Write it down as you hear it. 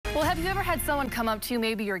Well, have you ever had someone come up to you,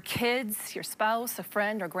 maybe your kids, your spouse, a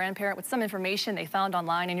friend or grandparent, with some information they found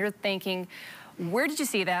online, and you're thinking, where did you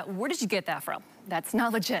see that? Where did you get that from? That's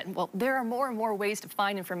not legit. Well, there are more and more ways to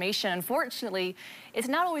find information. Unfortunately, it's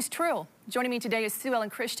not always true. Joining me today is Sue Ellen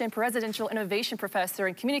Christian, Presidential Innovation Professor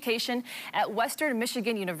in Communication at Western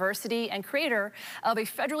Michigan University and creator of a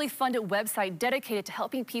federally funded website dedicated to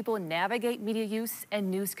helping people navigate media use and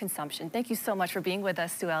news consumption. Thank you so much for being with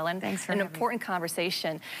us, Sue Ellen. Thanks for an having important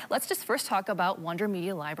conversation. Let's just first talk about Wonder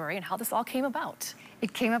Media Library and how this all came about.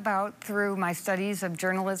 It came about through my studies of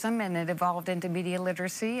journalism, and it evolved into media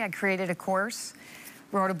literacy. I created a course,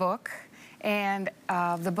 wrote a book, and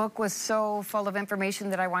the book was so full of information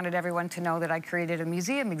that I wanted everyone to know that I created a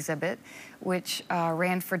museum exhibit, which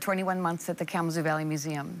ran for 21 months at the Kalamazoo Valley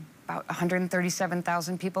Museum. About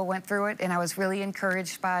 137,000 people went through it, and I was really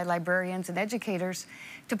encouraged by librarians and educators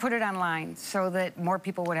to put it online so that more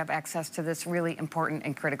people would have access to this really important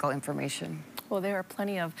and critical information. Well, there are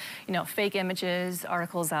plenty of, fake images,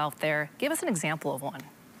 articles out there. Give us an example of one.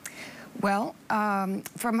 Well,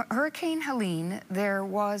 from Hurricane Helene, there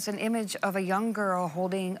was an image of a young girl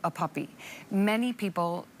holding a puppy. Many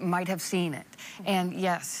people might have seen it, and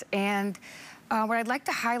yes, and what I'd like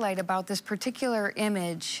to highlight about this particular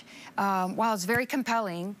image, while it's very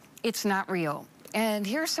compelling, it's not real. And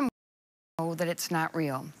here's some ways that it's not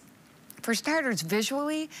real. For starters,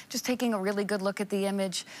 visually, just taking a really good look at the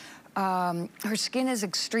image, her skin is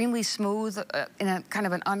extremely smooth in a kind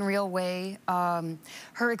of an unreal way.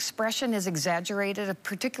 Her expression is exaggerated,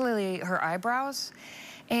 particularly her eyebrows.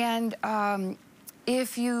 And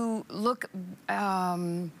if you look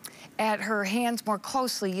at her hands more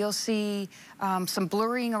closely, you'll see some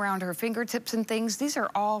blurring around her fingertips and things. These are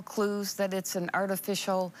all clues that it's an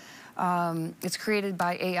artificial, it's created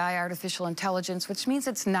by AI, artificial intelligence, which means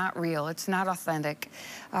it's not real, it's not authentic.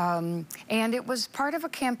 And it was part of a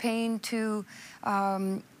campaign to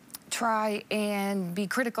try and be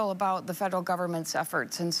critical about the federal government's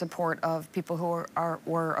efforts in support of people who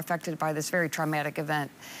were affected by this very traumatic event.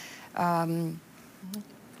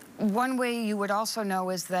 One way you would also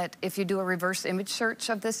know is that if you do a reverse image search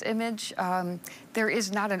of this image, there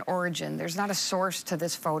is not an origin. There's not a source to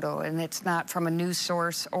this photo, and it's not from a news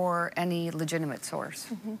source or any legitimate source.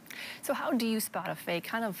 So how do you spot a fake?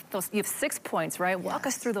 Kind of those, you have 6 points, right? Walk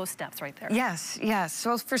us through those steps right there. Yes, yes.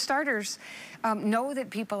 So for starters, know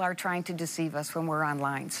that people are trying to deceive us when we're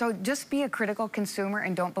online. So just be a critical consumer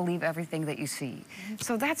and don't believe everything that you see.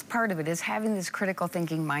 So that's part of it, is having this critical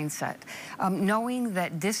thinking mindset. Knowing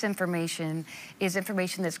that disinformation is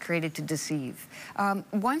information that's created to deceive.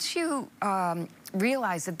 Once you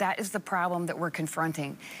realize that that is the problem that we're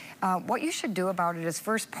confronting, what you should do about it is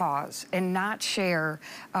first pause and not share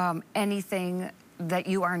anything that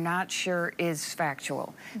you are not sure is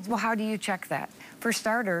factual. Well, how do you check that? For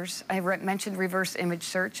starters, I mentioned reverse image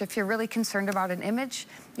search. If you're really concerned about an image,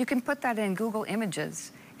 you can put that in Google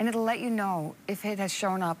Images, and it'll let you know if it has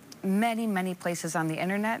shown up many, many places on the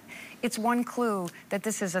internet. It's one clue that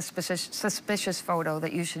this is a suspicious photo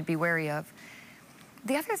that you should be wary of.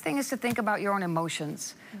 The other thing is to think about your own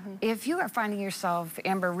emotions. If you are finding yourself,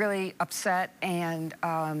 Amber, really upset and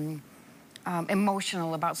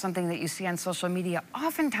emotional about something that you see on social media,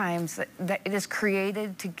 oftentimes that it is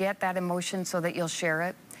created to get that emotion so that you'll share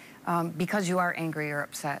it because you are angry or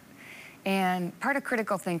upset. And part of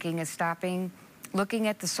critical thinking is stopping, looking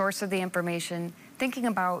at the source of the information, thinking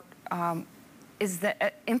about, is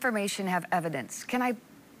the information have evidence? Can I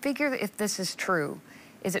figure if this is true?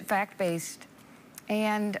 Is it fact-based?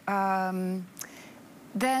 And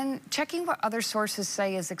then checking what other sources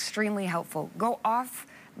say is extremely helpful. Go off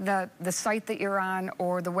the site that you're on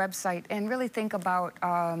or the website and really think about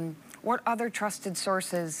what other trusted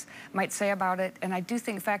sources might say about it. And I do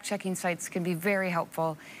think fact-checking sites can be very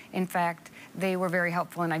helpful. In fact, they were very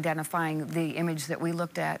helpful in identifying the image that we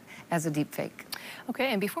looked at as a deepfake. Okay,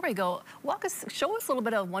 and before we go, show us a little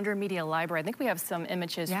bit of Wonder Media Library. I think we have some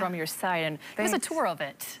images from your site, and give us a tour of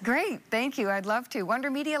it. Great, thank you, I'd love to.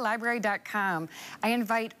 WonderMediaLibrary.com. I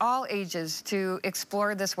invite all ages to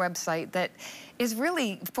explore this website that is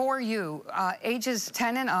really for you, ages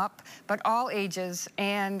 10 and up, but all ages,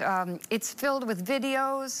 and it's filled with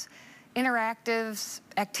videos, interactives,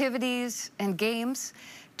 activities, and games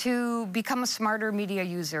to become a smarter media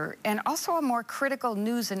user and also a more critical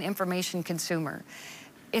news and information consumer.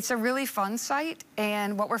 It's a really fun site,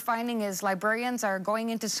 and what we're finding is librarians are going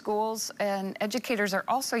into schools and educators are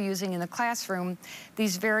also using in the classroom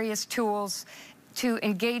these various tools to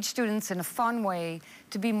engage students in a fun way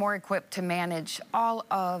to be more equipped to manage all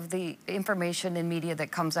of the information and media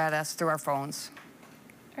that comes at us through our phones.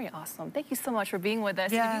 Very awesome. Thank you so much for being with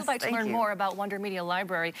us. Yes, if you'd like to learn more about Wonder Media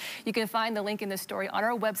Library, you can find the link in this story on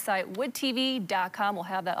our website, woodtv.com. We'll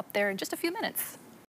have that up there in just a few minutes.